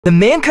The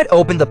man cut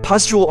open the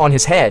pustule on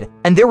his head,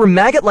 and there were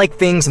maggot-like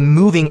things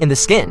moving in the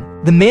skin.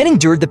 The man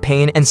endured the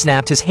pain and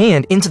snapped his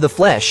hand into the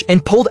flesh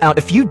and pulled out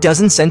a few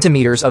dozen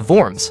centimeters of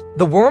worms.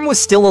 The worm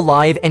was still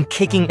alive and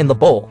kicking in the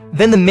bowl.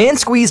 Then the man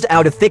squeezed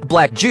out a thick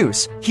black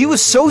juice. He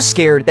was so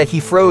scared that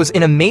he froze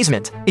in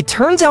amazement. It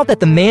turns out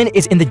that the man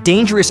is in the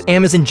dangerous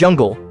Amazon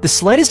jungle. The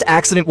slightest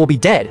accident will be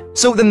dead,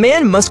 so the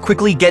man must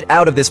quickly get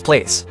out of this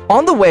place.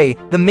 On the way,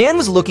 the man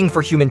was looking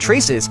for human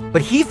traces,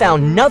 but he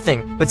found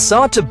nothing but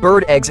saw-to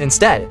bird eggs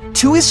instead.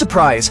 To his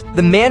surprise,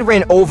 the man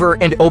ran over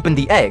and opened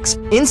the eggs.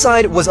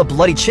 Inside was a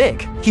bloody chick.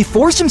 He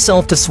forced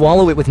himself to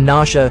swallow it with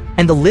nausea,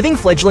 and the living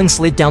fledgling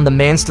slid down the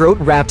man's throat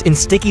wrapped in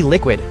sticky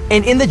liquid.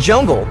 And in the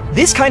jungle,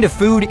 this kind of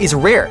food is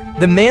rare.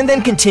 The man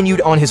then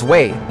continued on his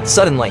way.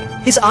 Suddenly,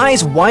 his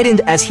eyes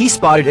widened as he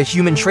spotted a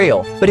human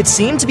trail, but it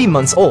seemed to be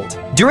months old.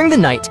 During the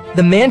night,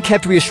 the man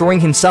kept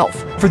reassuring himself,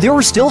 for there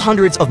were still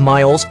hundreds of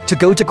miles to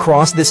go to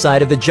cross this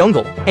side of the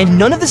jungle, and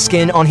none of the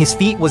skin on his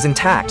feet was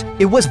intact.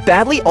 It was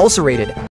badly ulcerated.